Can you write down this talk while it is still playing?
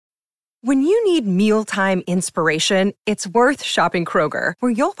When you need mealtime inspiration, it's worth shopping Kroger,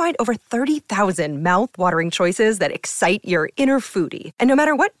 where you'll find over 30,000 mouth-watering choices that excite your inner foodie. And no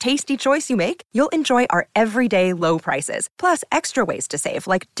matter what tasty choice you make, you'll enjoy our everyday low prices, plus extra ways to save,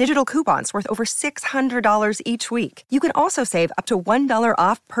 like digital coupons worth over $600 each week. You can also save up to $1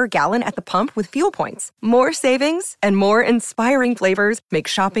 off per gallon at the pump with fuel points. More savings and more inspiring flavors make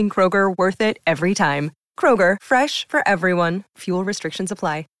shopping Kroger worth it every time. Kroger, fresh for everyone. Fuel restrictions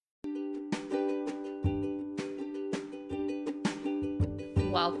apply.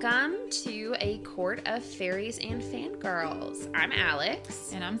 Welcome to A Court of Fairies and Fangirls. I'm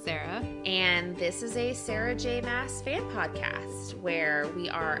Alex. And I'm Sarah. And this is a Sarah J. Maas fan podcast where we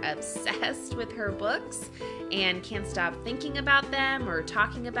are obsessed with her books and can't stop thinking about them or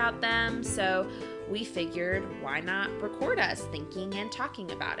talking about them. So we figured, why not record us thinking and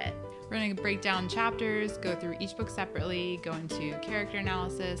talking about it? We're going to break down chapters, go through each book separately, go into character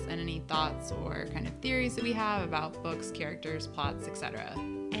analysis and any thoughts or kind of theories that we have about books, characters, plots, etc.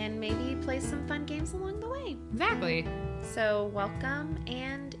 And maybe play some fun games along the way. Exactly. So welcome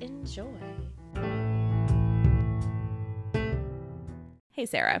and enjoy. Hey,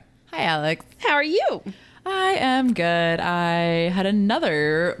 Sarah. Hi, Alex. How are you? I am good. I had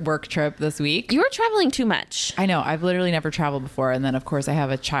another work trip this week. You were traveling too much. I know. I've literally never traveled before. And then, of course, I have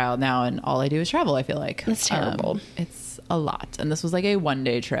a child now, and all I do is travel, I feel like. That's terrible. It's a lot. And this was like a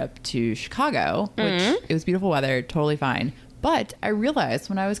one-day trip to Chicago, which it was beautiful weather, totally fine. But I realized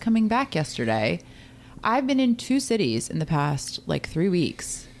when I was coming back yesterday, I've been in 2 cities in the past, 3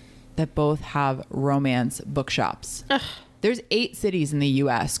 weeks that both have romance bookshops. Ugh. There's 8 cities in the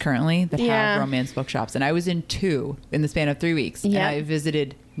U.S. currently that have romance bookshops, and I was in 2 in the span of 3 weeks, and I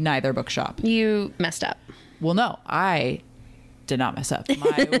visited neither bookshop. You messed up. Well, no, I did not mess up.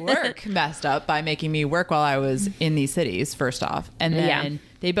 My work messed up by making me work while I was in these cities, first off. And then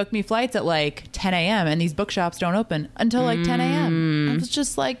they booked me flights at 10 a.m., and these bookshops don't open until 10 a.m. I was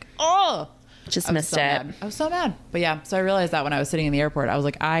just Just missed it. I was so mad. But yeah, so I realized that when I was sitting in the airport, I was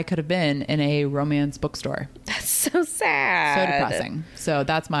like, I could have been in a romance bookstore. That's so sad. So depressing. So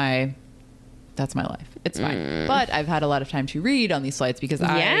that's my life. It's fine. But I've had a lot of time to read on these flights because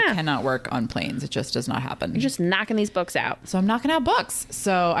I cannot work on planes. It just does not happen. You're just knocking these books out. So I'm knocking out books.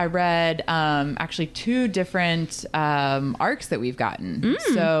 So I read actually 2 different arcs that we've gotten.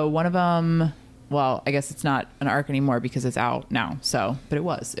 So one of them... Well, I guess it's not an arc anymore because it's out now. So, but it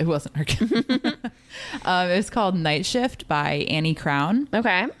was an arc. It's called Night Shift by Annie Crown.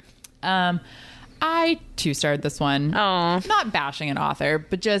 Okay. I too started this one. Oh, not bashing an author,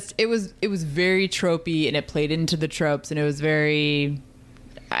 but just it was very tropey, and it played into the tropes, and it was very.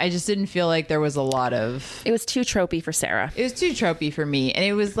 I just didn't feel like there was a lot of... It was too tropey for Sarah. It was too tropey for me. And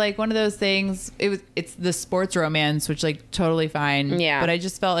it was one of those things... It's the sports romance, which totally fine. Yeah. But I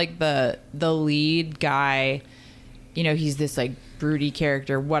just felt like the lead guy, he's this broody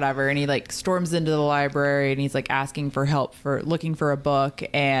character, whatever. And he storms into the library and he's asking for help looking for a book.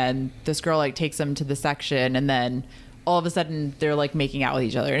 And this girl takes him to the section, and then all of a sudden they're making out with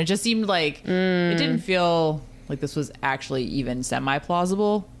each other. And it just seemed it didn't feel... this was actually even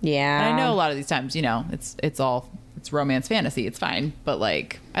semi-plausible. Yeah. And I know a lot of these times, it's romance fantasy. It's fine. But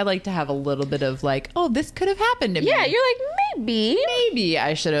I like to have a little bit of oh, this could have happened to me. Yeah, you're maybe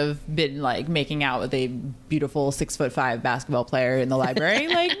I should have been making out with a beautiful 6'5" basketball player in the library.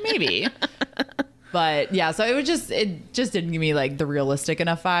 Maybe. But yeah, so it just didn't give me the realistic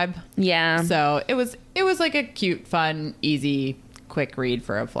enough vibe. Yeah. So it was a cute, fun, easy, quick read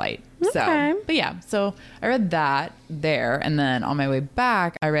for a flight. Okay. So, but yeah, so I read that there, and then on my way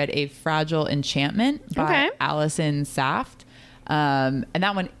back, I read A Fragile Enchantment by Allison Saft. And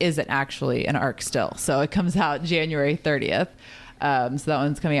that one isn't actually an arc still, so it comes out January 30th. So that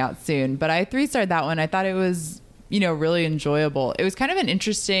one's coming out soon. But I 3-starred that one. I thought it was, really enjoyable. It was kind of an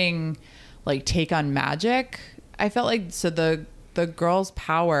interesting, take on magic. I felt so the girl's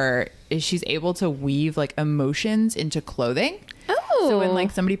power is she's able to weave emotions into clothing. Oh. So when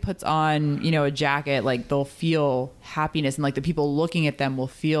somebody puts on, a jacket, they'll feel happiness, and the people looking at them will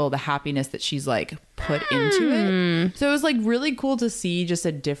feel the happiness that she's put into it. So it was really cool to see just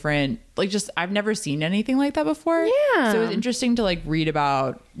a different, I've never seen anything like that before. Yeah. So it was interesting to read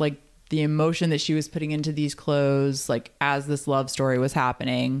about the emotion that she was putting into these clothes, as this love story was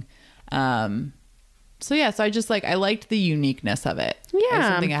happening. So yeah, so I just I liked the uniqueness of it. Yeah. It was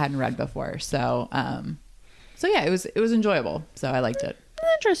something I hadn't read before. So, so yeah, it was enjoyable. So I liked it.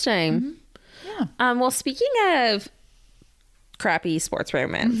 Interesting. Mm-hmm. Yeah. Well, speaking of crappy sports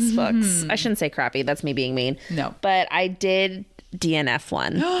romance books, I shouldn't say crappy. That's me being mean. No. But I did DNF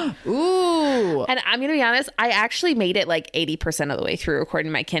one. Ooh. And I'm gonna be honest, I actually made it like 80% of the way through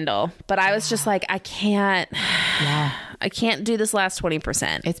recording my Kindle, but I was just like, I can't do this last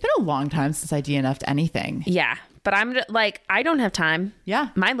 20%. It's been a long time since I DNF'd anything. Yeah, but I'm like, I don't have time. Yeah.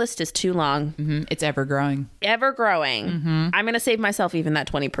 My list is too long. Mm-hmm. It's ever growing. Ever growing. Mm-hmm. I'm gonna save myself even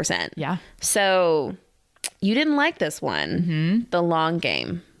that 20%. Yeah. So you didn't like this one, The Long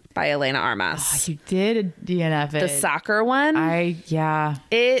Game by Elena Armas. Oh, you did DNF it. The soccer one. I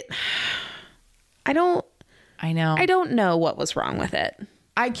don't know what was wrong with it.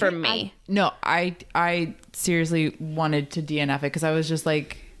 For me. I seriously wanted to DNF it because I was just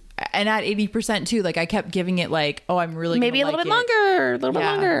like, and at 80% too, like I kept giving it like, oh, I'm really maybe a little bit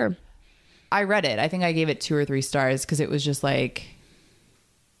longer. I read it. I think I gave it 2 or 3 stars because it was just like,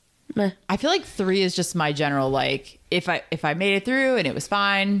 meh. I feel like 3 is just my general, like if I made it through and it was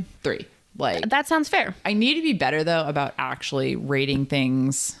fine, 3. Like that sounds fair. I need to be better though about actually rating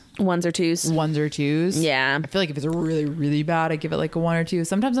things. 1s or 2s. Yeah. I feel like if it's really, really bad, I give it like a 1 or 2.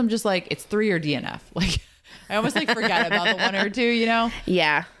 Sometimes I'm just like, it's 3 or DNF. Like I almost like forget about the 1 or 2, you know?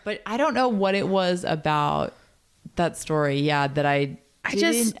 Yeah. But I don't know what it was about that story. Yeah. That I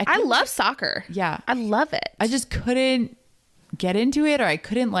love soccer. Yeah. I love it. I just couldn't get into it, or I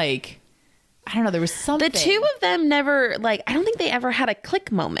couldn't like, I don't know. There was something. The two of them never like, I don't think they ever had a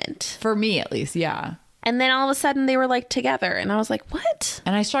click moment. For me at least. Yeah. And then all of a sudden they were like together and I was like, what?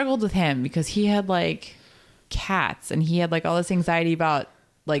 And I struggled with him because he had like cats and he had like all this anxiety about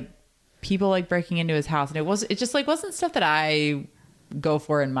like people like breaking into his house. And it just like wasn't stuff that I go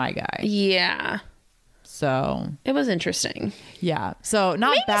for in my guy. Yeah. So it was interesting. Yeah. So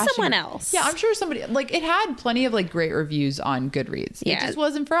not maybe bashing someone else. Yeah, I'm sure somebody like it had plenty of like great reviews on Goodreads. Yeah. It just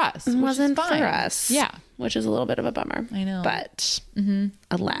wasn't for us. It wasn't for us. Yeah. Which is a little bit of a bummer. I know. But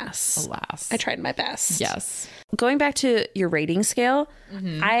alas. I tried my best. Yes. Going back to your rating scale,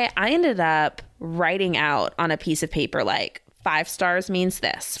 I ended up writing out on a piece of paper like 5 stars means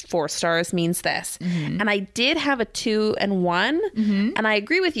this, 4 stars means this. And I did have a 2 and 1. And I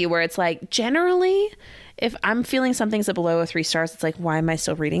agree with you where it's like generally if I'm feeling something's below a 3 stars, it's like, why am I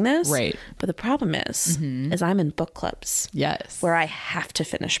still reading this? Right. But the problem is I'm in book clubs. Yes. Where I have to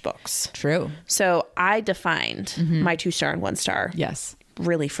finish books. True. So I defined my 2 star and 1 star. Yes.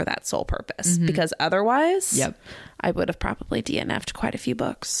 Really for that sole purpose. Because otherwise, yep, I would have probably DNF'd quite a few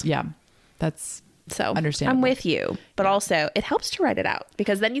books. Yeah. That's so understandable. I'm with you, but also it helps to write it out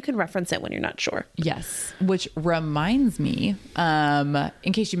because then you can reference it when you're not sure. Yes. Which reminds me,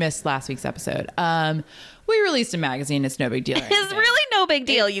 in case you missed last week's episode, we released a magazine. It's no big deal. It's really no big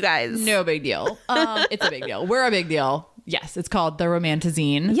deal, you guys. No big deal. It's a big deal. We're a big deal. Yes. It's called The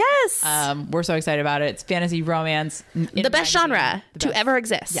Romantazine. Yes. We're so excited about it. It's fantasy romance. The best genre to ever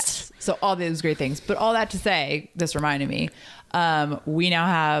exist. Yes. So all those great things. But all that to say, this reminded me, we now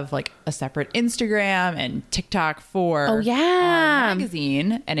have like a separate Instagram and TikTok for our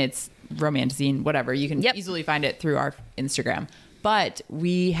magazine, and it's Romantazine, whatever. You can easily find it through our Instagram. But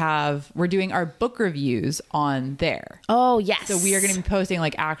we're doing our book reviews on there. Oh, yes. So we are going to be posting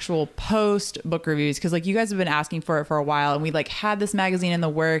like actual post book reviews because like you guys have been asking for it for a while, and we like had this magazine in the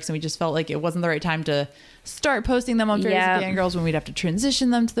works, and we just felt like it wasn't the right time to start posting them on Fairies and Fangirls when we'd have to transition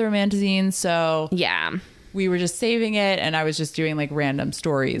them to the Romantazine. So yeah, we were just saving it, and I was just doing like random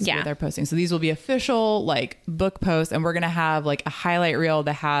stories with our posting. So these will be official like book posts, and we're going to have like a highlight reel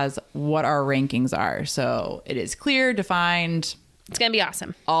that has what our rankings are. So it is clear, defined. It's going to be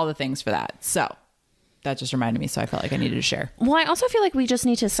awesome. All the things for that. So that just reminded me. So I felt like I needed to share. Well, I also feel like we just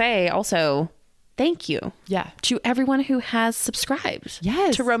need to say also thank you. Yeah. To everyone who has subscribed.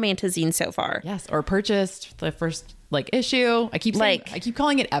 Yes. To Romantazine so far. Yes. Or purchased the first like issue. I keep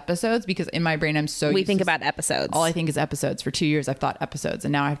calling it episodes because in my brain I'm so we think about episodes. All I think is episodes. For 2 years I've thought episodes,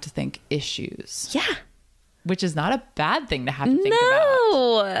 and now I have to think issues. Yeah. Which is not a bad thing to have to think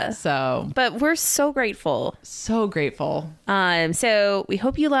about. So, but we're so grateful. So grateful. So we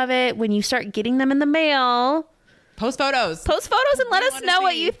hope you love it. When you start getting them in the mail, post photos and let us know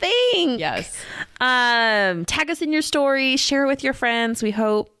what you think. Yes. Tag us in your story, share it with your friends. We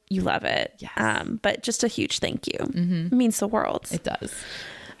hope you love it. Yes. But just a huge thank you. It means the world. It does.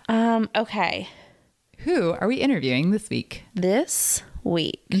 Okay. Who are we interviewing this week? This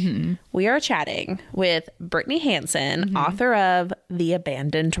week, we are chatting with Brittany Hansen, author of The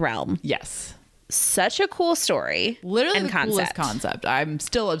Abandoned Realm. Yes. Such a cool story. Literally and the coolest concept. I'm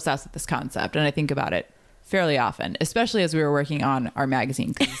still obsessed with this concept, and I think about it fairly often, especially as we were working on our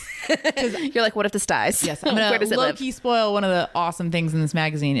magazine. You're like, what if this dies? Yes, I'm going to low-key spoil one of the awesome things in this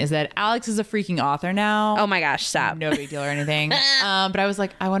magazine is that Alex is a freaking author now. Oh my gosh, stop. No big deal or anything. But I was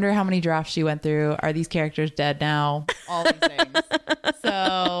like, I wonder how many drafts she went through. Are these characters dead now? All these things.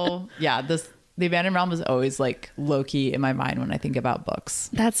 So yeah, the Abandoned Realm is always like low-key in my mind when I think about books.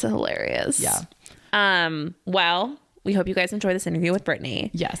 That's hilarious. Yeah. Well, we hope you guys enjoy this interview with Brittany.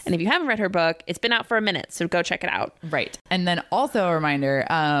 Yes. And if you haven't read her book, it's been out for a minute, so go check it out. Right. And then also a reminder,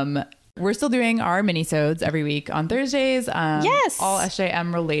 we're still doing our mini-sodes every week on Thursdays. Yes. All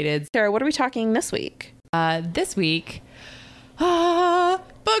SJM related. Sarah, what are we talking this week? This week, book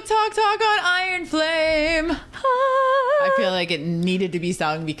talk on Iron Flame. I feel like it needed to be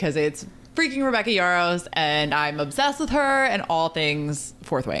sung because it's freaking Rebecca Yarros and I'm obsessed with her and all things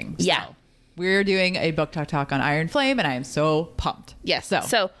Fourth Wing. Yeah. So we're doing a book talk on Iron Flame and I am so pumped. Yes.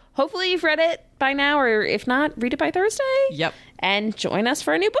 So hopefully you've read it by now, or if not, read it by Thursday. Yep. And join us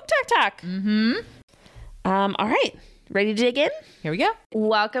for a new book talk. Mm-hmm. All right. Ready to dig in? Here we go.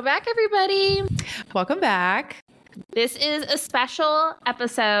 Welcome back, everybody. Welcome back. This is a special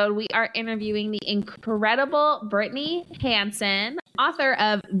episode. We are interviewing the incredible Brittany Hansen, author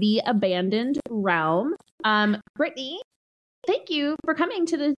of The Abandoned Realm. Brittany, thank you for coming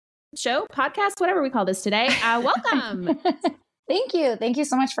to the show, podcast, whatever we call this today. Welcome. Thank you. Thank you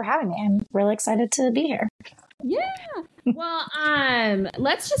so much for having me. I'm really excited to be here. Yeah. Well,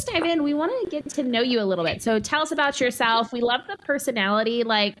 let's just dive in. We want to get to know you a little bit. So tell us about yourself. We love the personality,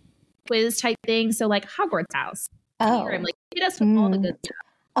 like quiz type thing. So like Hogwarts house. Oh, like hit us with all the good stuff.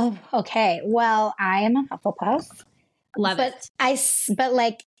 Oh, okay. Well, I am a Hufflepuff. Love it. But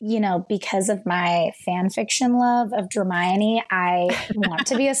like, you know, because of my fan fiction love of Hermione, I want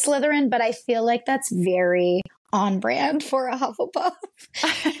to be a Slytherin, but I feel like that's very on brand for a Hufflepuff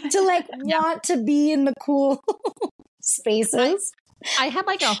to like want to be in the cool spaces. I had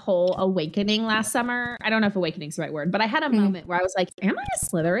like a whole awakening last summer. I don't know if awakening's the right word, but I had a moment where I was like, am I a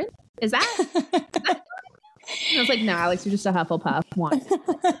Slytherin? Is that? And I was like, no, Alex, you're just a Hufflepuff. One.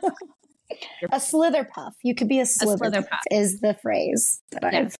 A Slitherpuff. You could be a Slitherpuff is the phrase that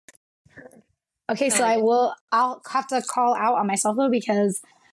I've heard. Okay, so I'll have to call out on myself though, because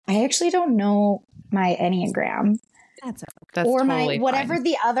I actually don't know my Enneagram. That's or totally my whatever fine.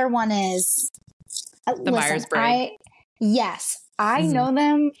 The other one is. The Myers-Briggs. Yes, I know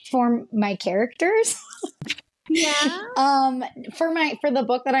them for my characters. Yeah. For the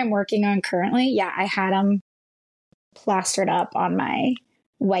book that I'm working on currently, yeah, I had them plastered up on my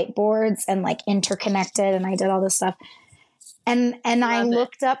whiteboards and like interconnected, and I did all this stuff. And I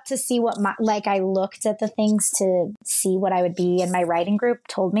looked up to see what I looked at the things to see what I would be, and my writing group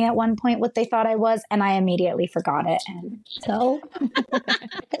told me at one point what they thought I was, and I immediately forgot it. And so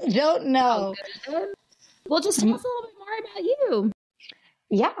I don't know. Oh, well, just tell us a little bit more about you.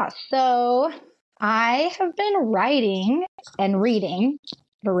 Yeah. So I have been writing and reading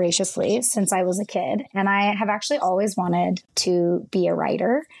voraciously since I was a kid, and I have actually always wanted to be a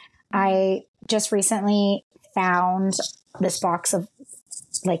writer. I just recently found this box of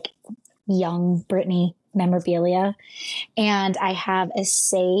like young Brittany memorabilia, and I have a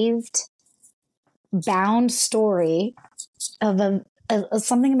saved bound story of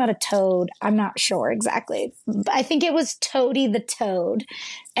something about a toad. I'm not sure exactly. I think it was Toady the Toad.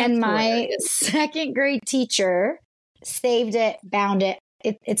 And my second grade teacher saved it, bound it.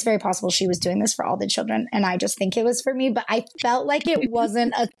 It's very possible she was doing this for all the children, and I just think it was for me, but I felt like it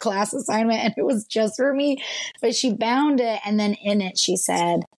wasn't a class assignment and it was just for me. But she bound it, and then in it she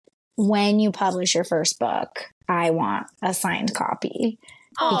said, when you publish your first book, I want a signed copy.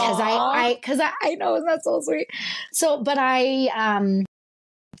 Because I know, isn't that so sweet? So, but that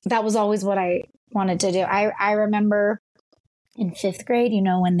was always what I wanted to do. I remember in 5th grade, you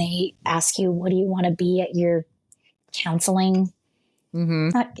know, when they ask you, what do you want to be at your counseling? Mm-hmm.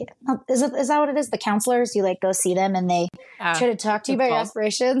 Is that what it is? The counselors, you like go see them and they try to talk to you about your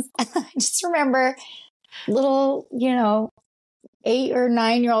aspirations. I just remember little, 8 or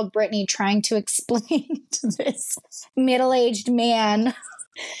 9-year-old Brittany trying to explain to this middle-aged man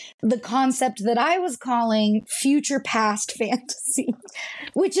the concept that I was calling future past fantasy,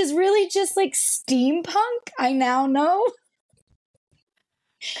 which is really just like steampunk. I now know.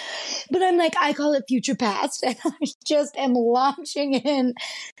 But I'm like, I call it future past. And I just am launching in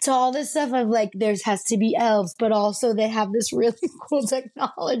to all this stuff of like, has to be elves, but also they have this really cool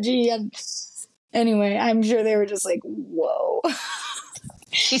technology. And anyway, I'm sure they were just like, whoa.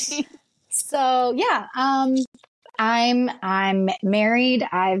 So yeah, I'm married.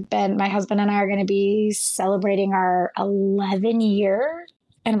 My husband and I are going to be celebrating our 11-year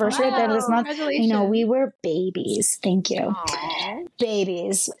anniversary at the end of this month. Congratulations. You know, we were babies. Thank you. Aww.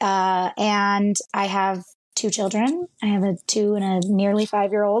 Babies. And I have 2 children. I have a 2 and a nearly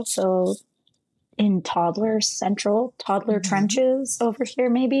 5-year-old. So in toddler trenches over here,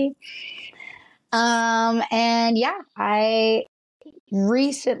 maybe. And yeah, I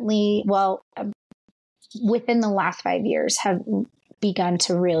recently, within the last 5 years, have begun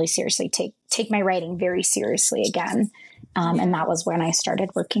to really seriously take my writing very seriously again. And that was when I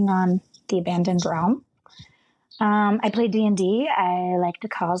started working on The Abandoned Realm. I play D&D. I like to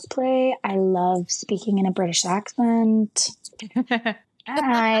cosplay. I love speaking in a British accent.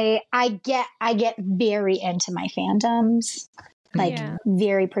 I get very into my fandoms, like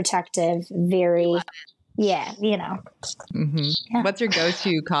very protective, very, you know. Mm-hmm. Yeah. What's your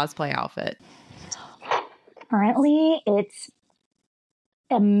go-to cosplay outfit? Currently, it's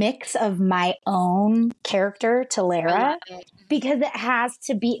a mix of my own character, Talera, because it has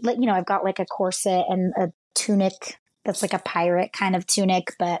to be like, you know, I've got like a corset and a tunic that's like a pirate kind of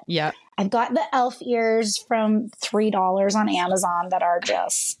tunic, but I've got the elf ears from $3 on Amazon that are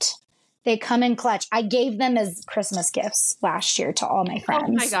just, they come in clutch. I gave them as Christmas gifts last year to all my friends.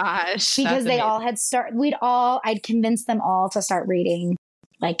 Oh my gosh. Because they all had I'd convinced them all to start reading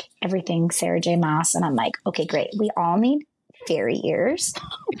like everything Sarah J. Maas. And I'm like, okay, great. We all need fairy ears.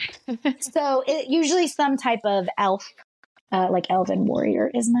 So usually some type of elf, like elven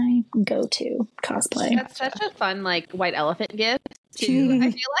warrior is my go-to cosplay. That's such a fun, like, white elephant gift too.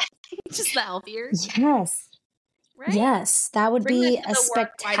 I feel like just the elf ears. Yes. Right? Yes. That would be a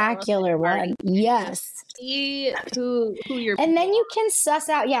spectacular one. Yes. See who you're. And then you can suss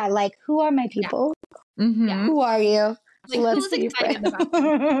out, like, who are my people? Yeah. Mm-hmm. Who are you? Like, Let's who's excited about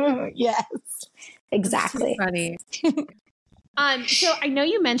them? Yes. Exactly. Funny. So I know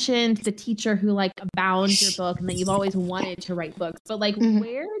you mentioned the teacher who like bound your book and that you've always wanted to write books, but like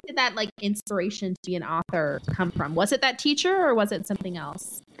where did that like inspiration to be an author come from? Was it that teacher or was it something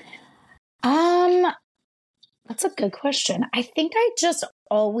else? That's a good question. I think I just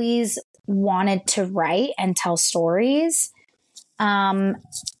always wanted to write and tell stories. I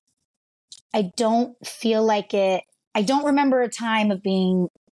don't feel like I don't remember a time of being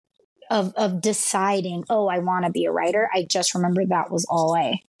of deciding, oh, I want to be a writer. I just remember that was all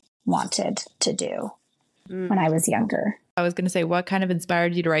I wanted to do when I was younger. I was going to say, what kind of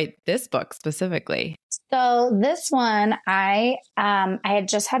inspired you to write this book specifically? So this one, I had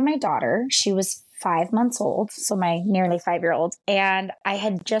just had my daughter. She was 5 months old, so my nearly 5-year-old. And I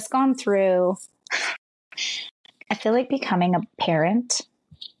had just gone through, I feel like becoming a parent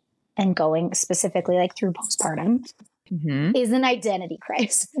and going specifically like through postpartum is an identity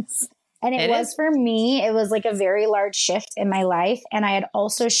crisis. And it was for me, it was like a very large shift in my life. And I had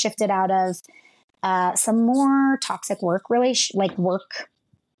also shifted out of some more toxic work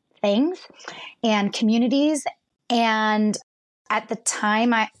things and communities. And at the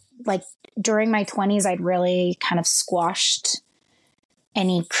time, during my 20s, I'd really kind of squashed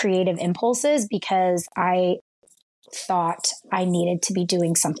any creative impulses because I thought I needed to be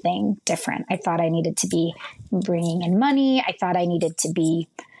doing something different. I thought I needed to be bringing in money. I thought I needed to be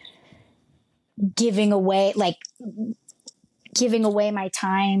giving away my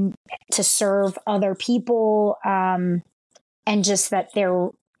time to serve other people. And just that there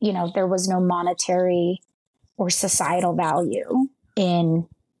was no monetary or societal value in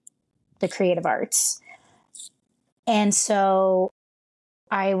the creative arts. And so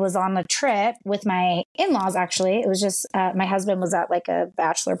I was on a trip with my in-laws, actually. It was just, my husband was at like a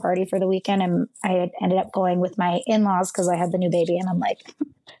bachelor party for the weekend and I had ended up going with my in-laws because I had the new baby and I'm like,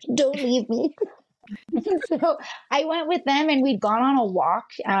 don't leave me. So I went with them and we'd gone on a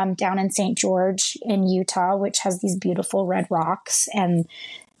walk down in St. George in Utah, which has these beautiful red rocks and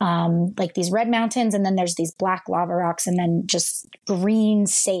like these red mountains. And then there's these black lava rocks and then just green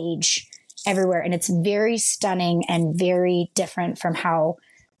sage everywhere. And it's very stunning and very different from how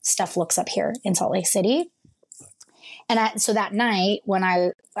stuff looks up here in Salt Lake City. And so that night when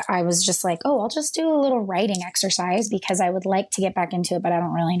I was just like, oh, I'll just do a little writing exercise because I would like to get back into it, but I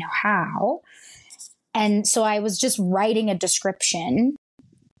don't really know how. And so I was just writing a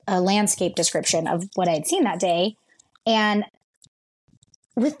landscape description of what I'd seen that day. And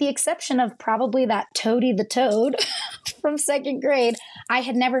with the exception of probably that Toady the Toad from second grade, I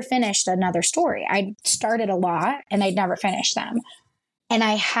had never finished another story. I'd started a lot and I'd never finished them. And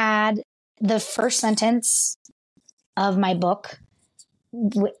I had the first sentence of my book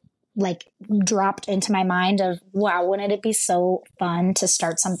dropped into my mind of, wow, wouldn't it be so fun to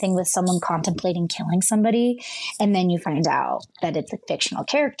start something with someone contemplating killing somebody? And then you find out that it's a fictional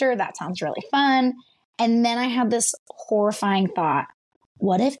character. That sounds really fun. And then I had this horrifying thought.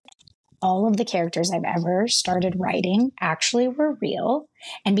 what if all of the characters I've ever started writing actually were real?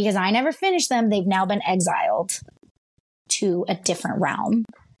 And because I never finished them, they've now been exiled to a different realm.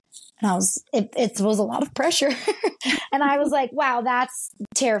 And it was a lot of pressure. And I was like, wow, that's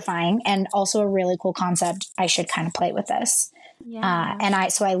terrifying. And also a really cool concept. I should kind of play with this. Yeah.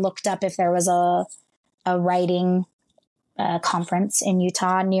 So I looked up if there was a writing conference in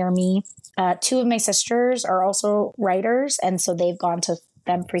Utah near me. Two of my sisters are also writers. And so they've gone to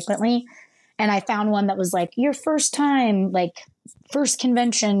them frequently. And I found one that was like your first time, like first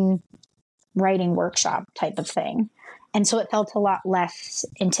convention writing workshop type of thing. And so it felt a lot less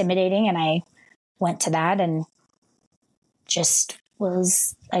intimidating. And I went to that and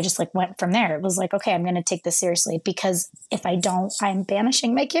I just like went from there. It was like, okay, I'm going to take this seriously, because if I don't, I'm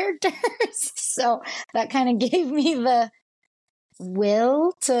banishing my characters. So that kind of gave me the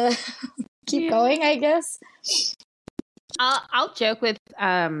will to keep going, I guess. I'll joke with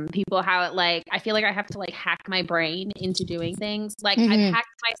people how it like I feel like I have to like hack my brain into doing things. Like I've hacked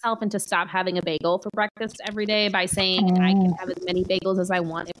myself into stop having a bagel for breakfast every day by saying I can have as many bagels as I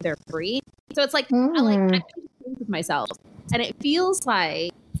want if they're free. So it's like I'm with myself, and it feels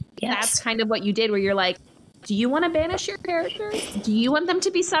like that's kind of what you did, where you're like, do you want to banish your characters? Do you want them to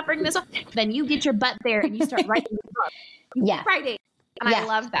be suffering this? Then you get your butt there and you start writing the book. Writing. And I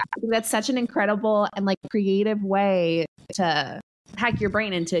love that. I think that's such an incredible and like creative way to hack your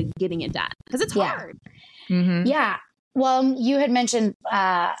brain into getting it done, because it's hard. Mm-hmm. Yeah. Well, you had mentioned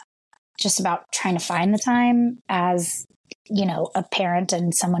just about trying to find the time as, you know, a parent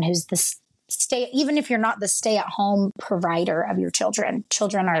and someone who's even if you're not the stay-at-home provider of your children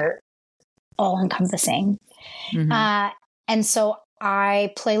are all encompassing. Mm-hmm. And so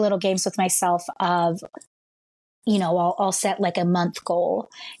I play little games with myself of, you know, I'll set like a month goal,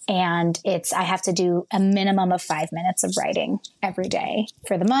 and I have to do a minimum of 5 minutes of writing every day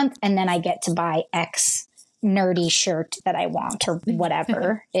for the month. And then I get to buy X nerdy shirt that I want, or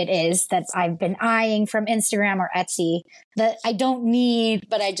whatever it is that I've been eyeing from Instagram or Etsy that I don't need,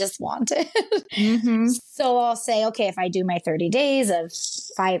 but I just want it. Mm-hmm. So I'll say, okay, if I do my 30 days of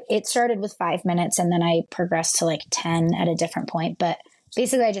 5, it started with 5 minutes and then I progressed to like 10 at a different point. But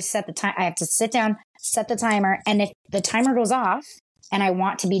basically I just set the time. I have to sit down, set the timer. And if the timer goes off and I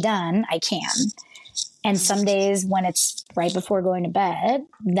want to be done, I can. And some days when it's right before going to bed,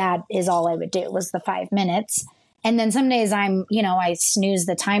 that is all I would do, was the 5 minutes. And then some days I snooze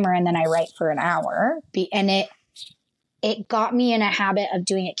the timer and then I write for an hour. And it got me in a habit of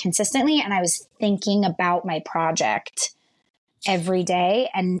doing it consistently. And I was thinking about my project every day.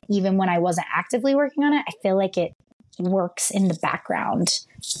 And even when I wasn't actively working on it, I feel like it works in the background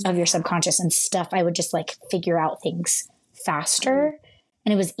of your subconscious and stuff. I would just like figure out things faster.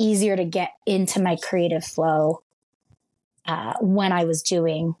 And it was easier to get into my creative flow when I was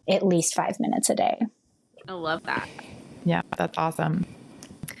doing at least 5 minutes a day. I love that. Yeah, that's awesome.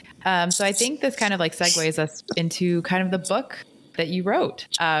 So I think this kind of like segues us into kind of the book that you wrote,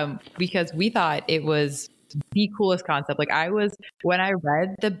 because we thought it was the coolest concept. Like when I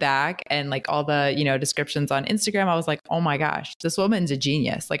read the back and like all the, descriptions on Instagram, I was like, oh my gosh, this woman's a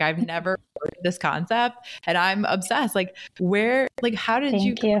genius. Like I've never heard this concept and I'm obsessed. Like how did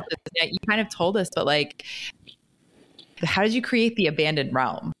you kind of told us, but like, how did you create the abandoned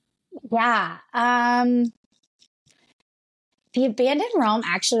realm? Yeah. The abandoned realm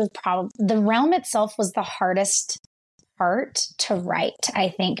actually was the realm itself was the hardest part to write, I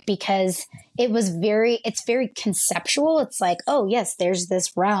think, because it's very conceptual. It's like, oh yes, there's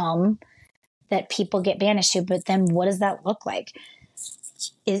this realm that people get banished to, but then what does that look like?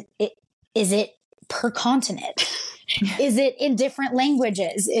 Is it per continent? Is it in different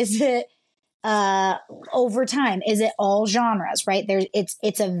languages? Is it over time? Is it all genres? Right?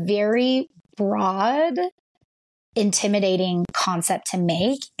 It's a very broad, intimidating concept to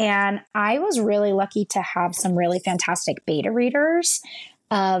make. And I was really lucky to have some really fantastic beta readers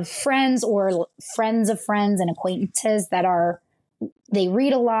of friends or friends of friends and acquaintances they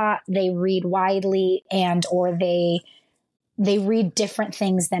read a lot, they read widely, and or they read different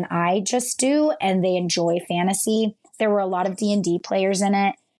things than I just do, and they enjoy fantasy. There were a lot of D&D players in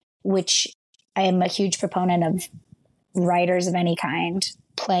it, which I am a huge proponent of writers of any kind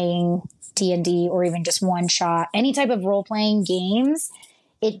playing D&D or even just one shot, any type of role-playing games.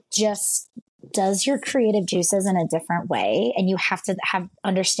 It just does your creative juices in a different way. And you have to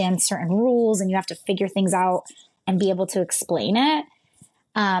understand certain rules, and you have to figure things out and be able to explain it.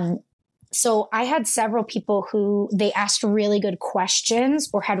 So I had several people who they asked really good questions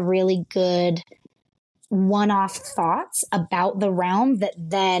or had really good one-off thoughts about the realm that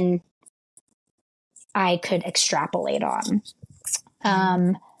then I could extrapolate on.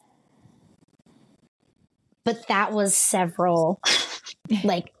 But that was several,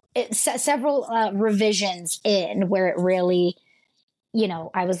 several revisions in where it really,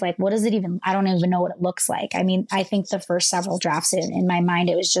 I was like, what is it even? I don't even know what it looks like. I mean, I think the first several drafts in my mind,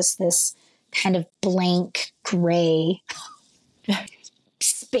 it was just this kind of blank gray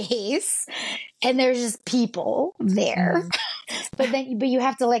space, and there's just people there. But you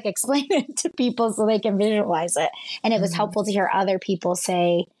have to like explain it to people so they can visualize it. And it was helpful to hear other people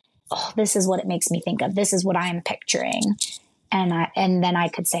say, oh, this is what it makes me think of. This is what I'm picturing. And then I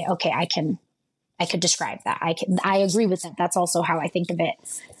could say, okay, I could describe that. I agree with it. That's also how I think of it.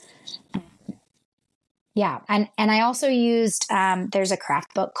 Yeah. And I also used, there's a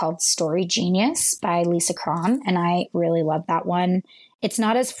craft book called Story Genius by Lisa Cron. And I really love that one. It's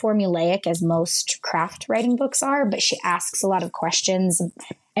not as formulaic as most craft writing books are, but she asks a lot of questions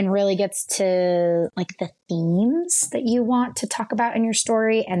and really gets to like the themes that you want to talk about in your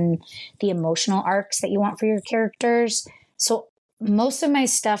story and the emotional arcs that you want for your characters. So most of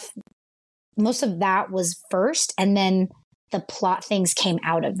that was first, and then the plot things came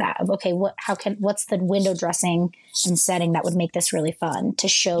out of that. Of okay, what's the window dressing and setting that would make this really fun to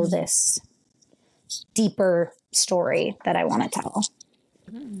show this deeper story that I want to tell.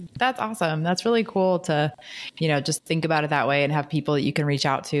 That's awesome. That's really cool to, just think about it that way and have people that you can reach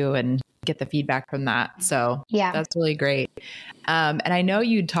out to and get the feedback from that. So yeah, that's really great. And I know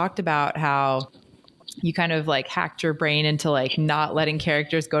you talked about how you kind of like hacked your brain into like not letting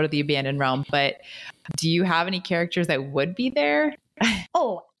characters go to the abandoned realm, but do you have any characters that would be there?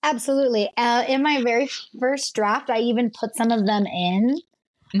 Oh, absolutely. In my very first draft, I even put some of them in.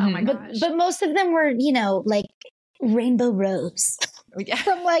 Oh my gosh. But most of them were, like Rainbow Rose.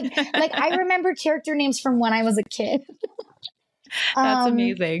 From like I remember character names from when I was a kid. That's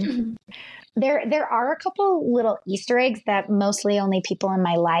amazing. There are a couple little Easter eggs that mostly only people in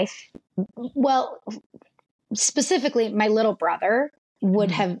my life, well, specifically my little brother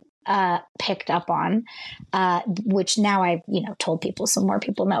would have picked up on, which now I've, told people so more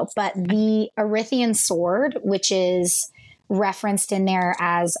people know. But the Erythian sword, which is referenced in there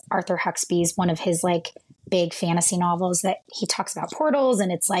as Arthur Huxley's, one of his like big fantasy novels that he talks about portals, and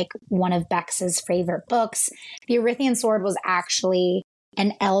it's like one of Bex's favorite books. The Erythian sword was actually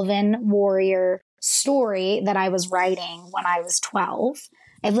an elven warrior story that I was writing when I was 12.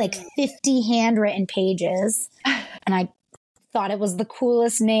 I have like 50 handwritten pages, and I thought it was the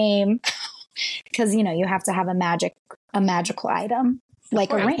coolest name because, you have to have a magical item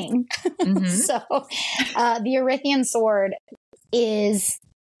like a ring. So the Erythian sword is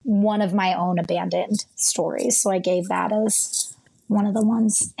one of my own abandoned stories. So I gave that as one of the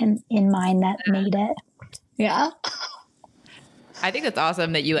ones in mind that made it. Yeah. I think that's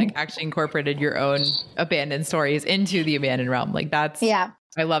awesome that you like actually incorporated your own abandoned stories into the abandoned realm. Like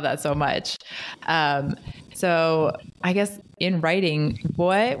I love that so much. So I guess in writing,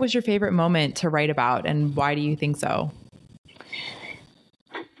 what was your favorite moment to write about and why do you think so?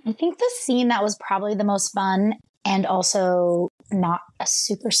 I think the scene that was probably the most fun and also not a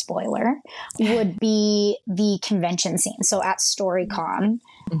super spoiler would be the convention scene. So at StoryCon,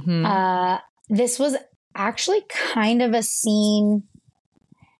 this was actually kind of a scene.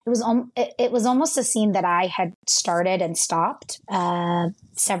 It was almost a scene that I had started and stopped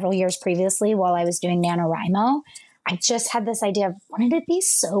several years previously while I was doing NaNoWriMo. I just had this idea of, wouldn't it be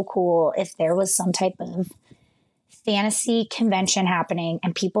so cool if there was some type of fantasy convention happening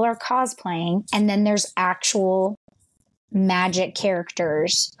and people are cosplaying and then there's actual magic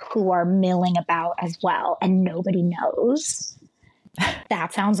characters who are milling about as well and nobody knows.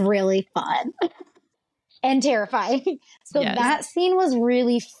 That sounds really fun and terrifying. So that scene was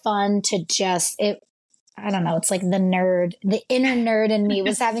really fun to I don't know, it's like the inner nerd in me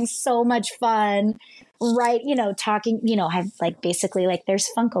was having so much fun, right? Talking, I've like basically like there's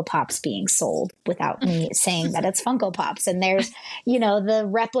Funko Pops being sold without me saying that it's Funko Pops. And there's, the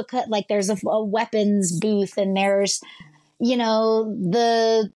replica, like there's a weapons booth and there's,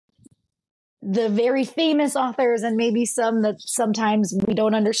 the very famous authors and maybe some that sometimes we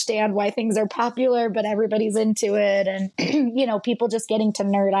don't understand why things are popular, but everybody's into it. And, people just getting to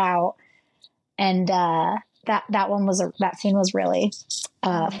nerd out. And that scene was really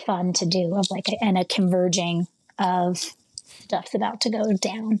fun to do of like a converging of stuff's about to go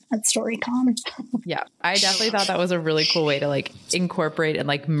down at StoryCon. Yeah, I definitely thought that was a really cool way to like incorporate and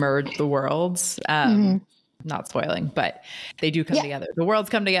like merge the worlds. Not spoiling, but they do come together. The worlds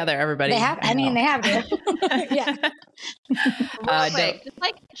come together, everybody. They have. They have to. Yeah. Just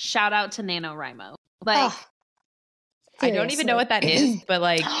like shout out to NaNoWriMo. Like, I don't even know what that is, but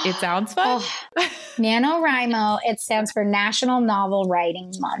like it sounds fun. NaNoWriMo, it stands for National Novel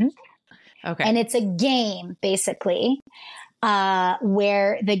Writing Month. Okay. And it's a game, basically,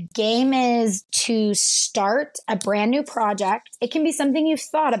 where the game is to start a brand new project. It can be something you've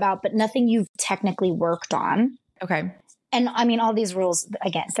thought about, but nothing you've technically worked on. Okay. And I mean, all these rules,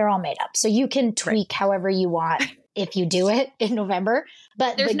 again, they're all made up. So you can tweak however you want if you do it in November.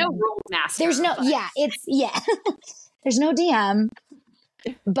 But there's no rule master. There's no, there's no DM.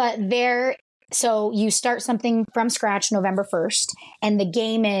 But so you start something from scratch November 1st, and the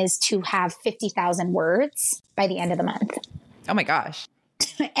game is to have 50,000 words by the end of the month. Oh my gosh.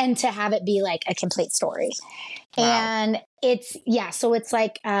 And to have it be like a complete story. Wow. And so it's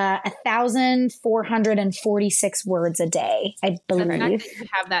like 1,446 words a day, I believe. The fact that you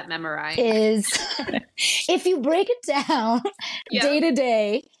have that memorized is, if you break it down day to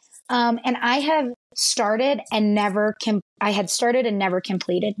day, and I have started and never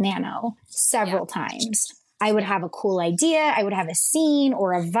completed Nano several times. I would have a cool idea. I would have a scene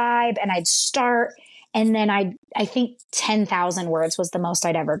or a vibe, and I'd start. And then I think 10,000 words was the most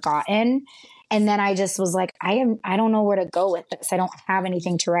I'd ever gotten. And then I just was like, I don't know where to go with this. I don't have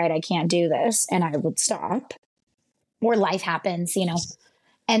anything to write. I can't do this. And I would stop, or life happens,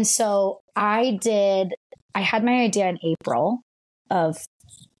 And so I had my idea in April of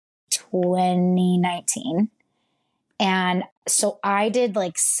 2019. And so I did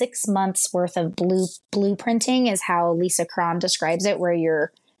like 6 months worth of blueprinting, is how Lisa Cron describes it, where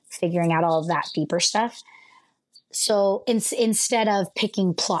you're figuring out all of that deeper stuff. So instead of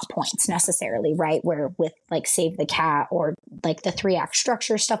picking plot points necessarily, right, where with like Save the Cat or like the 3-act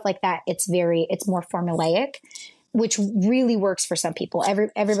structure, stuff like that, it's more formulaic, which really works for some people.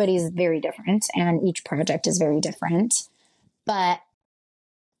 Everybody is very different, and each project is very different. But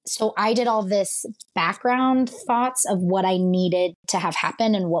so I did all this background thoughts of what I needed to have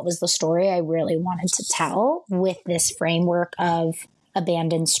happen and what was the story I really wanted to tell with this framework of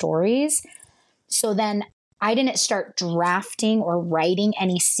abandoned stories. So then I didn't start drafting or writing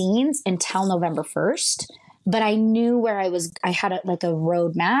any scenes until November 1st, but I knew I had a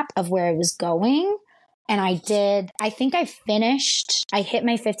roadmap of where I was going. And I hit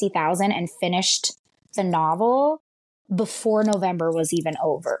my 50,000 and finished the novel before November was even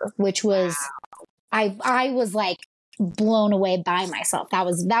over, which was, I was like blown away by myself. That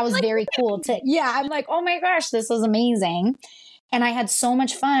was very cool I'm like, oh my gosh, this was amazing. And I had so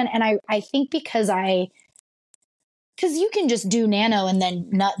much fun. And I think because you can just do Nano and then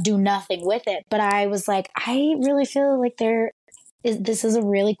not do nothing with it. But I was like, I really feel like this is a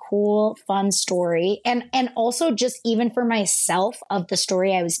really cool, fun story. And also just even for myself, of the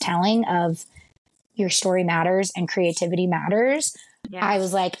story I was telling of your story matters and creativity matters. Yes. I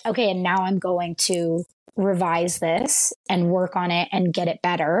was like, okay, and now I'm going to revise this and work on it and get it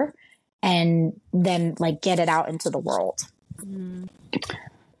better, and then like get it out into the world. Mm.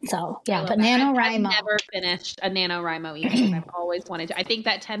 So yeah, but NaNoWriMo. I've never finished a NaNoWriMo either. I've always wanted to. I think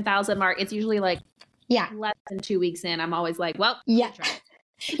that 10,000 mark, it's usually like less than 2 weeks in. I'm always like, well, yeah.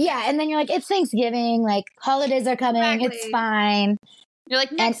 And then you're like, it's Thanksgiving, like holidays are coming. Exactly. It's fine. You're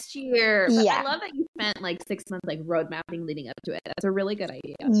like, next year. But I love that you spent like 6 months like road mapping leading up to it. That's a really good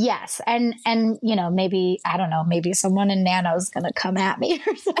idea. Yes. And maybe, I don't know, maybe someone in Nano is going to come at me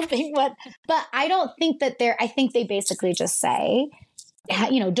or something, but I don't think that I think they basically just say,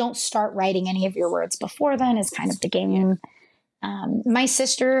 don't start writing any of your words before then, is kind of the game. My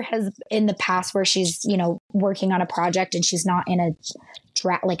sister has in the past, where she's, working on a project and she's not in a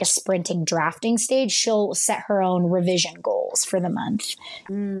sprinting drafting stage, she'll set her own revision goals for the month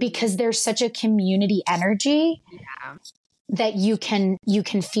because there's such a community energy that you can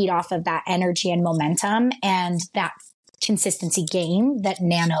feed off of that energy and momentum and that consistency game that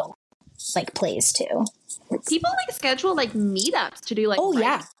Nano plays to. People schedule meetups to do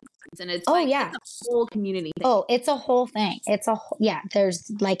and it's it's a whole community thing. Oh, it's a whole thing.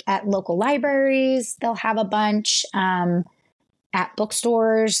 There's at local libraries, they'll have a bunch, at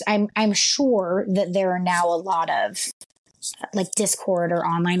bookstores. I'm sure that there are now a lot of Discord or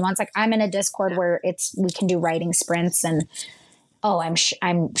online ones. I'm in a Discord where we can do writing sprints, and I'm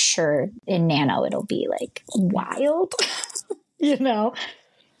sure in Nano it'll be wild,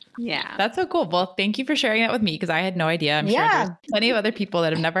 Yeah. That's so cool. Well, thank you for sharing that with me, because I had no idea. I'm sure there's plenty of other people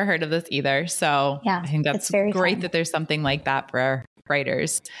that have never heard of this either. So I think that's great fun. That there's something like that for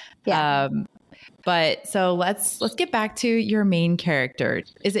writers. Yeah. But so let's get back to your main character.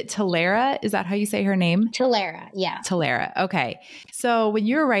 Is it Talera? Is that how you say her name? Talera. Yeah. Talera. Okay. So when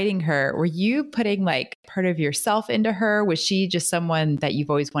you were writing her, were you putting part of yourself into her? Was she just someone that you've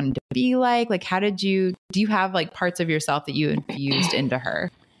always wanted to be like? How do you have parts of yourself that you infused into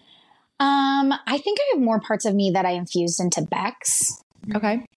her? I think I have more parts of me that I infused into Bex.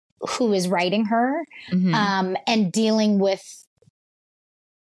 Okay. Who is writing her, and dealing with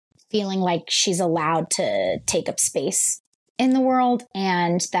feeling like she's allowed to take up space in the world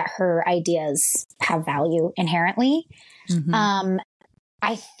and that her ideas have value inherently.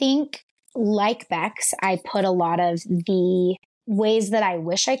 I think, like Bex, I put a lot of the ways that I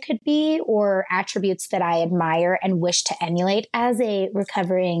wish I could be or attributes that I admire and wish to emulate as a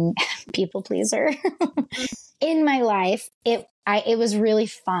recovering people pleaser in my life. It was really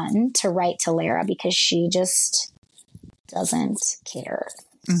fun to write to Lara because she just doesn't care.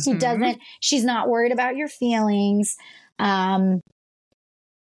 She's not worried about your feelings. I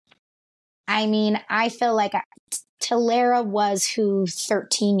mean, I feel like Lara was who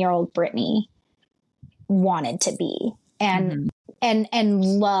 13-year-old Brittany wanted to be and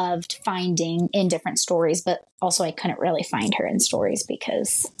loved finding in different stories, but also I couldn't really find her in stories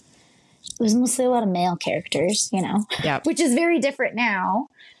because it was mostly a lot of male characters, which is very different now.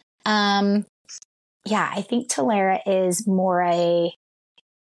 I think Talara is more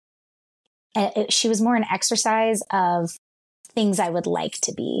she was more an exercise of things I would like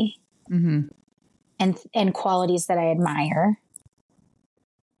to be and qualities that I admire.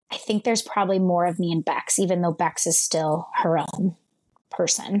 I think there's probably more of me in Bex, even though Bex is still her own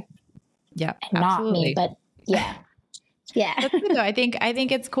person. Yeah, and not me, but yeah. Yeah. That's good, though. I think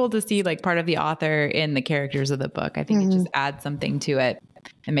it's cool to see like part of the author in the characters of the book. I think it just adds something to it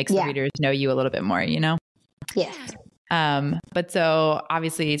and makes the readers know you a little bit more, Yeah. But so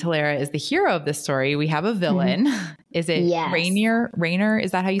obviously Talara is the hero of this story. We have a villain. Is it Rainier?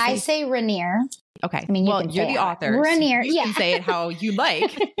 Is that how you say it? I say Rainier. Okay. I mean, you're the author. Rainier. You can say it how you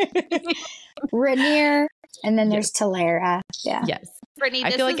like. Rainier. And then there's Talara. Yeah. Yes. Brittany,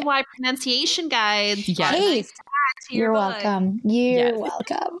 this is why pronunciation guides. Yes. Hey, you're welcome. You're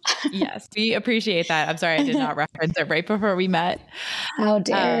welcome. Yes. We appreciate that. I'm sorry I did not reference it right before we met. How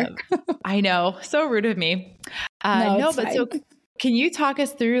dare. I know. So rude of me. But fine. So can you talk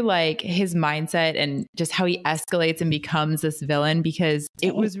us through like his mindset and just how he escalates and becomes this villain? Because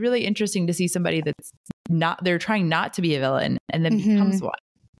it was really interesting to see somebody they're trying not to be a villain and then becomes one.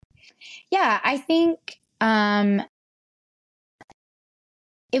 Yeah, I think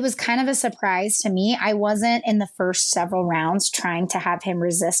it was kind of a surprise to me. I wasn't in the first several rounds trying to have him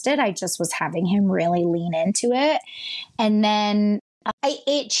resist it. I just was having him really lean into it. And then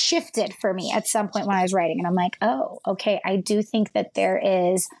it shifted for me at some point when I was writing. And I'm like, oh, okay. I do think that there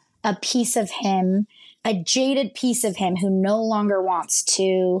is a piece of him, a jaded piece of him who no longer wants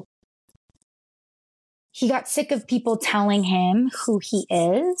to. He got sick of people telling him who he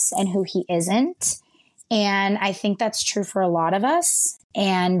is and who he isn't. And I think that's true for a lot of us,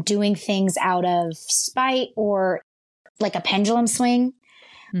 and doing things out of spite or like a pendulum swing.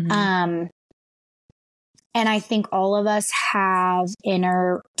 And I think all of us have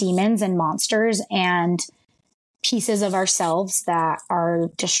inner demons and monsters and pieces of ourselves that are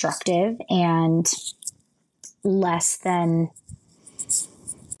destructive and less than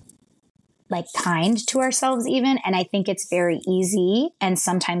like kind to ourselves even. And I think it's very easy and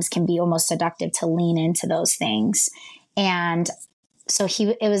sometimes can be almost seductive to lean into those things. And so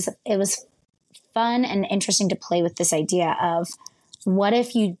it was fun and interesting to play with this idea of what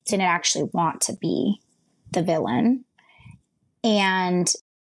if you didn't actually want to be the villain? And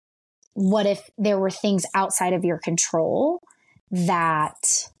what if there were things outside of your control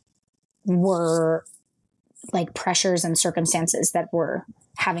that were like pressures and circumstances that were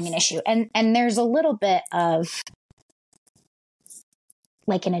having an issue? And there's a little bit of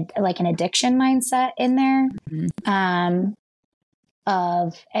like an addiction mindset in there. And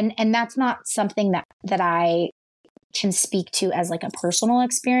that's not something that I can speak to as like a personal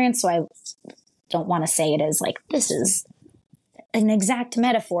experience. So I don't want to say it as like, this is an exact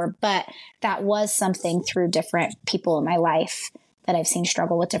metaphor, but that was something through different people in my life that I've seen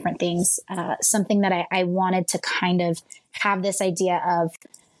struggle with different things. Something that I wanted to kind of have this idea of,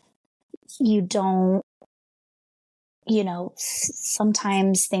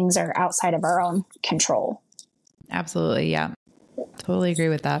 sometimes things are outside of our own control. Absolutely. Yeah. Totally agree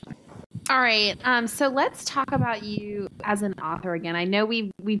with that. All right. So let's talk about you as an author again. I know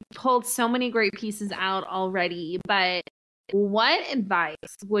we've pulled so many great pieces out already, but what advice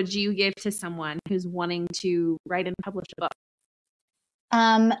would you give to someone who's wanting to write and publish a book?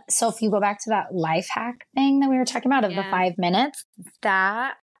 So if you go back to that life hack thing that we were talking about of the 5 minutes,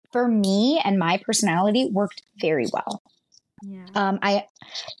 that for me and my personality worked very well. Yeah.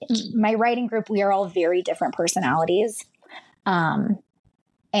 My writing group, we are all very different personalities.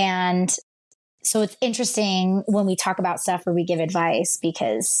 And so it's interesting when we talk about stuff or we give advice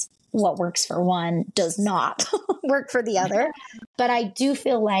because what works for one does not work for the other. But I do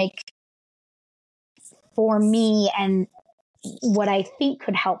feel like for me, and what I think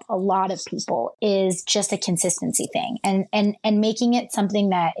could help a lot of people, is just a consistency thing, and making it something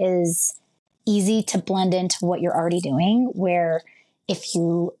that is easy to blend into what you're already doing, where if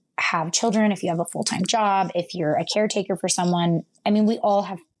you have children, if you have a full-time job, if you're a caretaker for someone, I mean, we all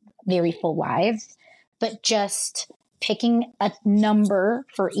have very full lives, but just picking a number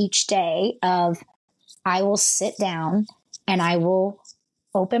for each day of, I will sit down and I will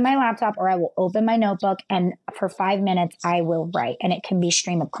open my laptop or I will open my notebook, and for 5 minutes I will write. And it can be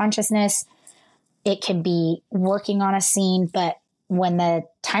stream of consciousness. It can be working on a scene, but when the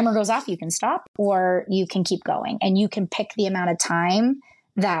timer goes off, you can stop or you can keep going, and you can pick the amount of time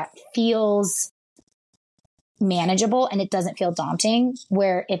that feels manageable and it doesn't feel daunting,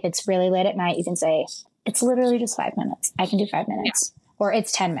 where if it's really late at night, you can say, it's literally just 5 minutes. I can do 5 minutes. Yeah. Or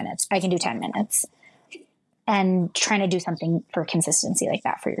it's 10 minutes. I can do 10 minutes. And trying to do something for consistency like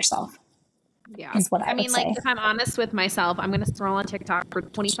that for yourself. Yeah. Is what I mean, would like, say. if I'm honest with myself, I'm going to scroll on TikTok for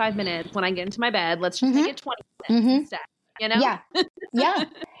 25 minutes when I get into my bed. Let's just make it 20 minutes instead, you know? Yeah. Yeah.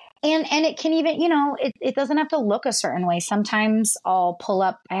 And it can even, it doesn't have to look a certain way. Sometimes I'll pull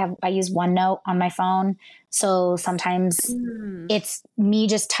up, I use OneNote on my phone. So sometimes it's me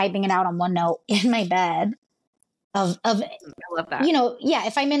just typing it out on OneNote in my bed I love that.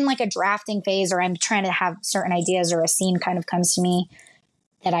 If I'm in like a drafting phase or I'm trying to have certain ideas or a scene kind of comes to me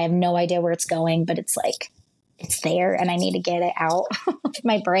that I have no idea where it's going, but it's like, it's there and I need to get it out of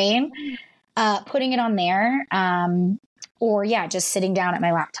my brain, putting it on there. Or just sitting down at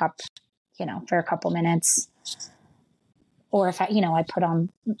my laptop, for a couple minutes. Or if I put on,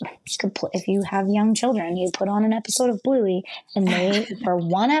 if you have young children, you put on an episode of Bluey and they, for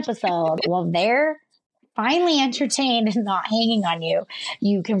one episode, they're finally entertained and not hanging on you,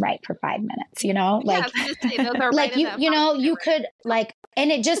 you can write for 5 minutes, like, those are like you could like, and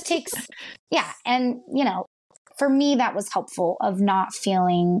it just takes, and for me, that was helpful of not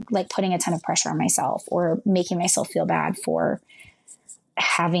feeling like putting a ton of pressure on myself or making myself feel bad for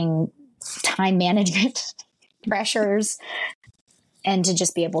having time management pressures, and to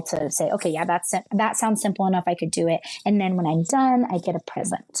just be able to say, okay, that sounds simple enough. I could do it. And then when I'm done, I get a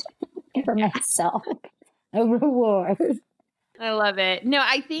present for myself, a reward. I love it. No,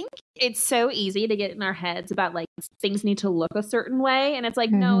 I think it's so easy to get in our heads about like things need to look a certain way. And it's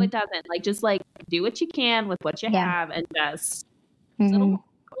like, no, it doesn't. Like, just like do what you can with what you have and just it'll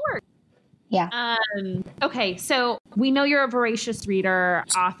work. Yeah. Okay. So we know you're a voracious reader,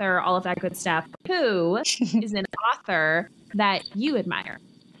 author, all of that good stuff. Who is an author that you admire?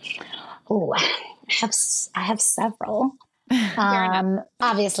 Oh, I have several.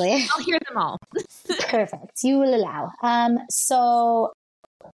 Obviously. I'll hear them all. Perfect. You will allow. So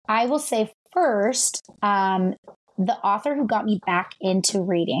I will say first, the author who got me back into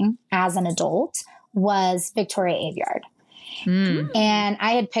reading as an adult was Victoria Aveyard. And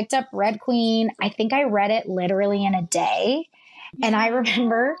I had picked up Red Queen. I think I read it literally in a day. And I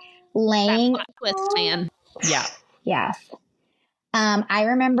remember laying... That plot twist, man. Yeah. Yeah. I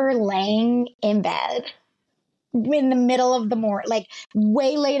remember laying in bed in the middle of the morning, like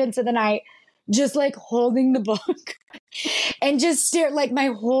way late into the night, just like holding the book and just stared, like my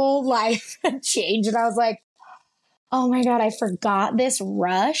whole life had changed. And I was like, oh my God, I forgot this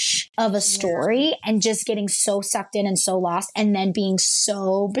rush of a story and just getting so sucked in and so lost, and then being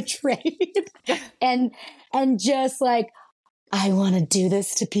so betrayed and just like, I want to do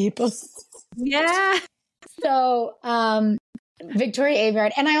this to people. Yeah. So, Victoria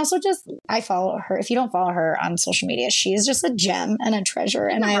Aveyard. And I also I follow her. If you don't follow her on social media, she is just a gem and a treasure.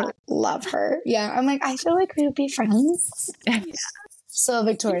 And I love her. Yeah. I'm like, I feel like we would be friends. Yeah. So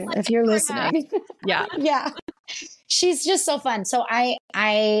Victoria, if you're listening. Yeah. Yeah. She's just so fun. So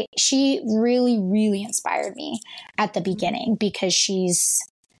she really, really inspired me at the beginning because she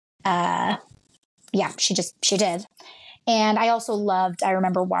did. And I also I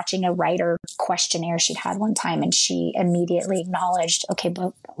remember watching a writer questionnaire she'd had one time, and she immediately acknowledged, okay,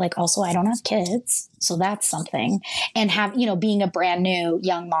 but like also I don't have kids. So that's something. And being a brand new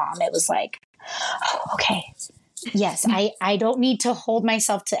young mom, it was like, oh, okay, yes, I don't need to hold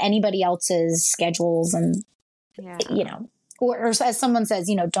myself to anybody else's schedules and, or as someone says,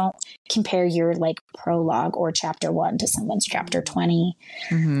 don't compare your like prologue or chapter 1 to someone's chapter 20.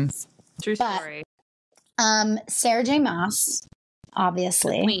 Mm-hmm. True story. Sarah J. Maas,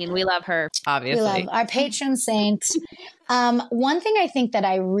 obviously. The queen. We love her. Obviously. We love our patron saint. One thing I think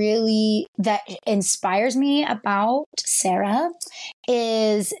that inspires me about Sarah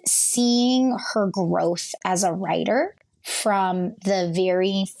is seeing her growth as a writer from the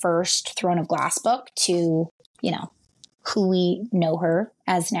very first Throne of Glass book to, you know, who we know her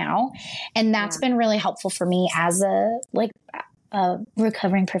as now. And that's been really helpful for me as a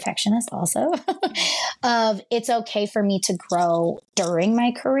recovering perfectionist also of it's okay for me to grow during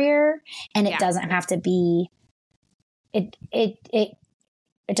my career, and it doesn't have to be, it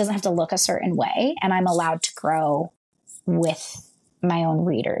doesn't have to look a certain way, and I'm allowed to grow with my own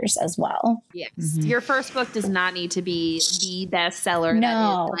readers as well. Yes. Mm-hmm. Your first book does not need to be the bestseller.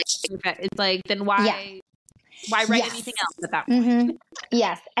 No. It's like, then why write anything else at that point? Mm-hmm.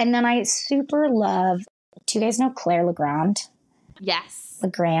 Yes. And then I super love, do you guys know Claire Legrand? Yes.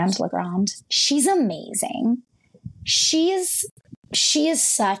 Legrand. She's amazing. She is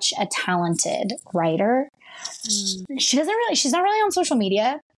such a talented writer. She's not really on social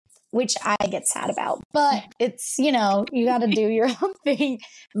media, which I get sad about, but it's, you know, you got to do your own thing.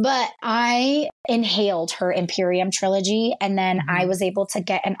 But I inhaled her Imperium trilogy, and then I was able to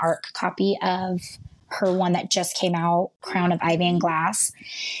get an ARC copy of her one that just came out, Crown of Ivy and Glass.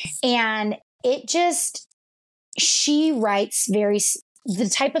 And it just, she writes the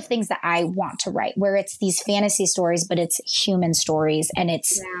type of things that I want to write, where it's these fantasy stories, but it's human stories, and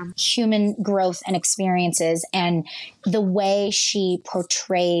it's human growth and experiences. And the way she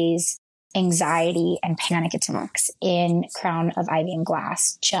portrays anxiety and panic attacks in Crown of Ivy and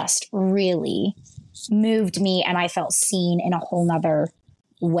Glass just really moved me. And I felt seen in a whole nother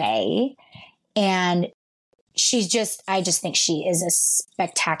way. And I just think she is a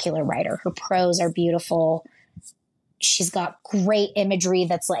spectacular writer. Her prose are beautiful. She's got great imagery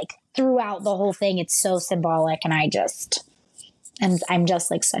that's like throughout the whole thing. It's so symbolic. And I'm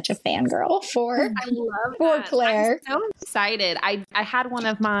just like such a fangirl for Claire. I'm so excited. I had one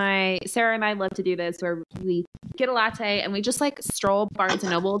of Sarah and I love to do this where we get a latte and we just like stroll Barnes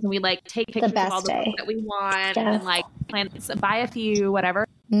and Nobles, and we like take pictures of all the books that we want and like buy a few, whatever.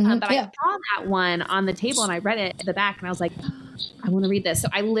 But I saw that one on the table and I read it at the back and I was like, I want to read this. So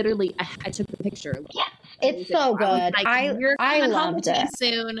I literally, I took the picture. Yeah, it's so good. I loved it.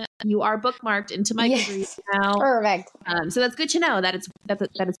 Soon. You are bookmarked into my Goodreads now. Perfect. So that's good to know that it's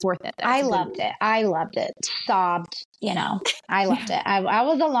worth it. I loved it. Sobbed, you know, I loved it. I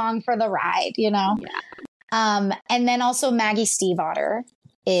was along for the ride, you know? Yeah. And then also Maggie Stiefvater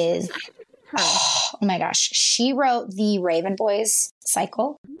is, oh my gosh, she wrote the Raven Boys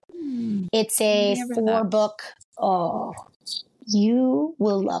cycle. It's a 4-book. Oh, you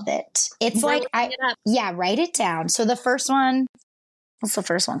will love it. It's like, write it down. So the first one, what's the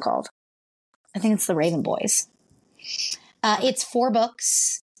first one called? I think it's the Raven Boys. It's 4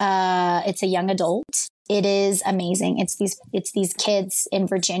 books. It's a young adult. It is amazing. It's these kids in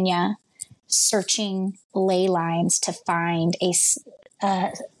Virginia searching ley lines to find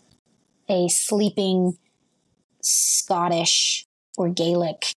a sleeping Scottish or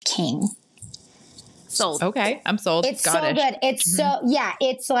Gaelic king. Sold. Okay, I'm sold. It's Scottish. So good. It's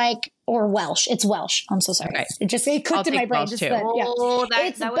it's like, or Welsh. It's Welsh. I'm so sorry. Okay. It clicked in my brain. Just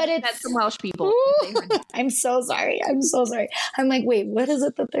that's some Welsh people. I'm so sorry. I'm like, wait, what is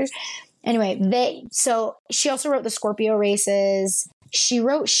it that there's? Anyway, so she also wrote the Scorpio Races. She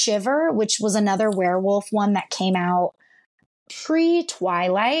wrote Shiver, which was another werewolf one that came out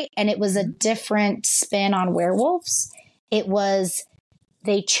pre-Twilight, and it was a different spin on werewolves. It was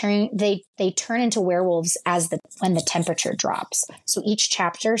they turn into werewolves when the temperature drops. So each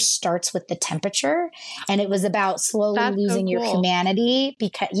chapter starts with the temperature, and it was about slowly losing your humanity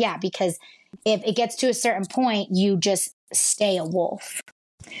because if it gets to a certain point, you just stay a wolf.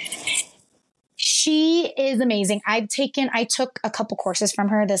 She is amazing. I took a couple courses from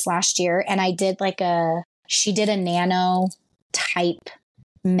her this last year, and I did she did a nano type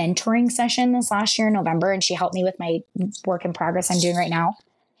mentoring session this last year in November, and she helped me with my work in progress I'm doing right now.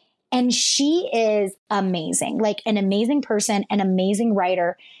 And she is amazing, like an amazing person, an amazing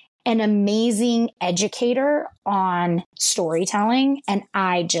writer, an amazing educator on storytelling. And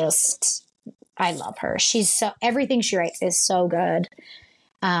I love her. Everything she writes is so good.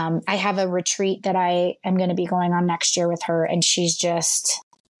 I have a retreat that I am going to be going on next year with her, and she's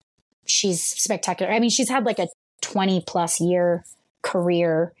spectacular. I mean, she's had like a 20+ year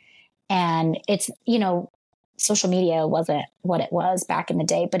career, and it's, you know, social media wasn't what it was back in the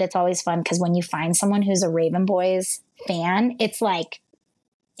day, but it's always fun because when you find someone who's a Raven Boys fan, it's like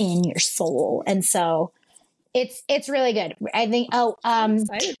in your soul. And so it's really good. I think, Will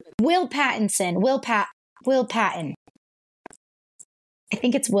Pattinson. I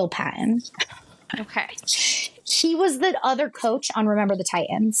think it's Will Patton. Okay. He was the other coach on Remember the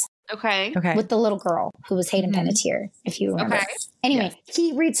Titans. Okay. With the little girl who was Hayden Panettiere, if you remember. Anyway,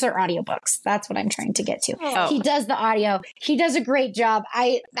 he reads their audiobooks. That's what I'm trying to get to. Oh. He does the audio. He does a great job.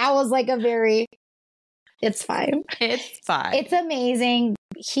 That was like it's fine. It's fine. It's amazing.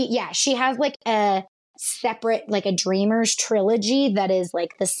 She has like a separate, like a Dreamers trilogy that is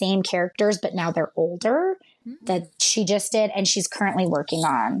like the same characters, but now they're older that she just did. And she's currently working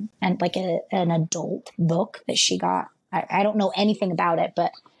on and like an adult book that she got. I don't know anything about it,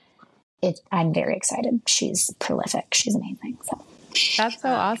 but I'm very excited. She's prolific. She's amazing. So. That's so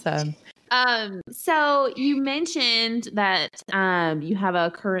awesome. So you mentioned that you have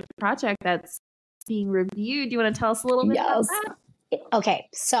a current project that's being reviewed. Do you want to tell us a little bit about that? Okay,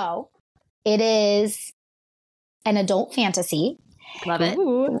 so it is an adult fantasy. Love it.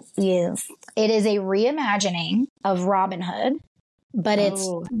 Ooh. Yes. It is a reimagining of Robin Hood, but it's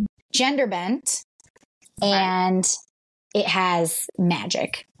gender bent and it has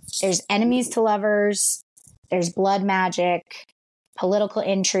magic. There's enemies to lovers. There's blood magic, political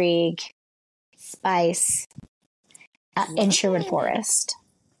intrigue, spice, in Sherwood Forest.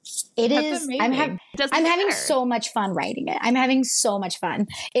 It is. Amazing. I'm having so much fun writing it. I'm having so much fun.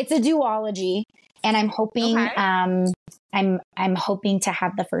 It's a duology, and I'm hoping. I'm hoping to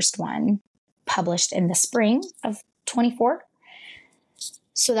have the first one published in the spring of 24.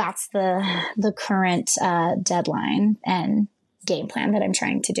 So that's the current deadline and game plan that I'm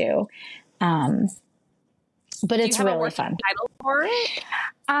trying to do. But it's really fun. Title for it?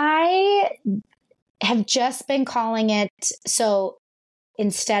 I have just been calling it, so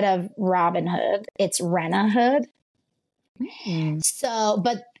instead of Robin Hood, it's Renna Hood. So,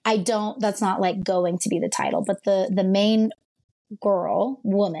 but that's not like going to be the title, but the main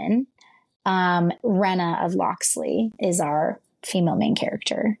woman, Renna of Locksley is our female main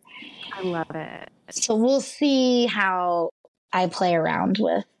character. I love it. So we'll see how I play around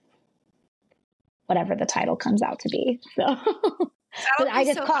with whatever the title comes out to be. So, but I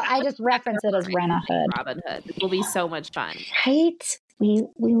just reference it as Renna Hood. Robin Hood. It will be so much fun. Right? We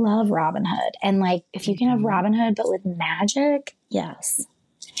love Robin Hood. And like, if you can have Robin Hood, but with magic, yes.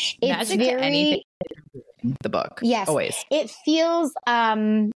 It's Magic to anything in the book. Yes. Always. It feels,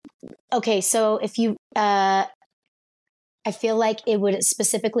 okay. So if you, I feel like it would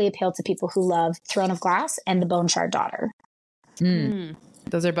specifically appeal to people who love Throne of Glass and The Bone Shard Daughter.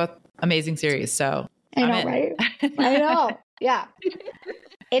 Those are both amazing series. So I know, right? I know. Yeah.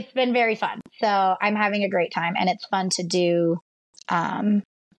 It's been very fun. So I'm having a great time, and it's fun to do. I'm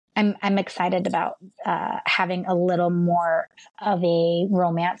excited about having a little more of a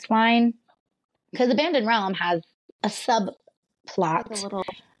romance line, because Abandoned Realm has a subplot, just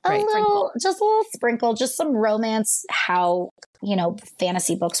a little sprinkle, just some romance. How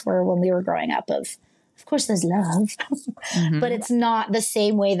fantasy books were when we were growing up. Of course, there's love, but it's not the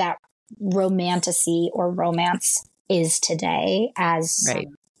same way that romantasy or romance is today, as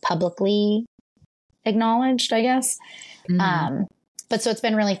publicly acknowledged, I guess. But so it's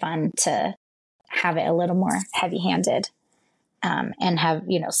been really fun to have it a little more heavy-handed, and have,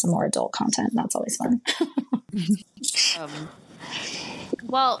 some more adult content. That's always fun.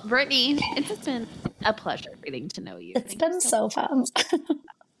 Well, Brittany, it's just been a pleasure getting to know you. It's been so fun.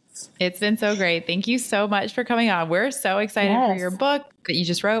 It's been so great. Thank you so much for coming on. We're so excited for your book that you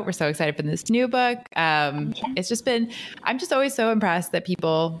just wrote. We're so excited for this new book. It's just been, I'm just always so impressed that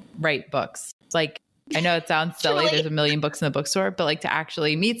people write books. Like, I know it sounds silly. There's a million books in the bookstore, but like to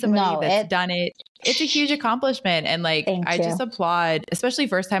actually meet somebody that's done it, it's a huge accomplishment. And like, I just applaud, especially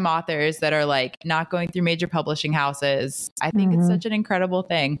first time authors that are like not going through major publishing houses. I think it's such an incredible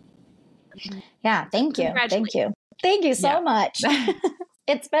thing. Yeah. Thank you. Thank you. Thank you so much.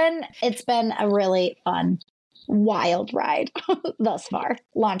 It's been a really fun, wild ride thus far.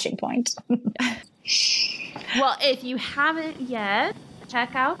 Launching point. Well, if you haven't yet,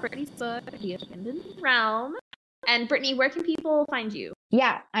 check out Brittany's book, The Abandoned Realm. And Brittany, where can people find you?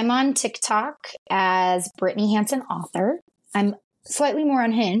 Yeah, I'm on TikTok as Brittany Hansen author. I'm slightly more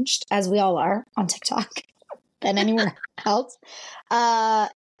unhinged, as we all are on TikTok, than anywhere else.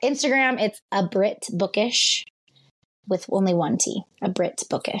 Instagram, it's a Brit Bookish with only one T, a Brit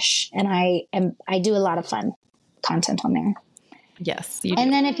Bookish. And I do a lot of fun content on there. Yes. You do.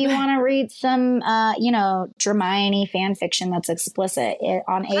 And then if you want to read some, Hermione fan fiction that's explicit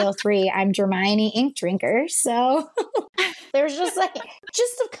on AO3, I'm Hermione Ink Drinker. So there's just a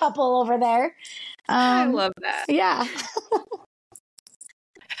couple over there. I love that. Yeah.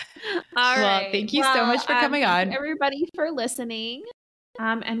 All right. Well, thank you so much for coming on. Everybody for listening.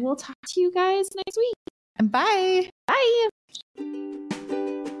 And we'll talk to you guys next week. And bye. Bye.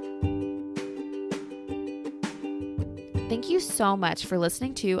 Thanks Thank you so much for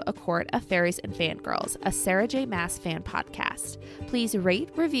listening to A Court of Fairies and Fangirls, a Sarah J. Maas fan podcast. Please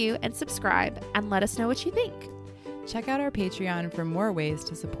rate, review, and subscribe, and let us know what you think. Check out our Patreon for more ways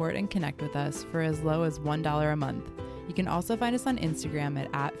to support and connect with us for as low as $1 a month. You can also find us on Instagram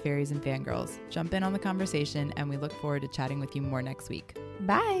at Fairies and Fangirls. Jump in on the conversation, and we look forward to chatting with you more next week.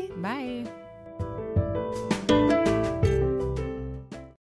 Bye. Bye.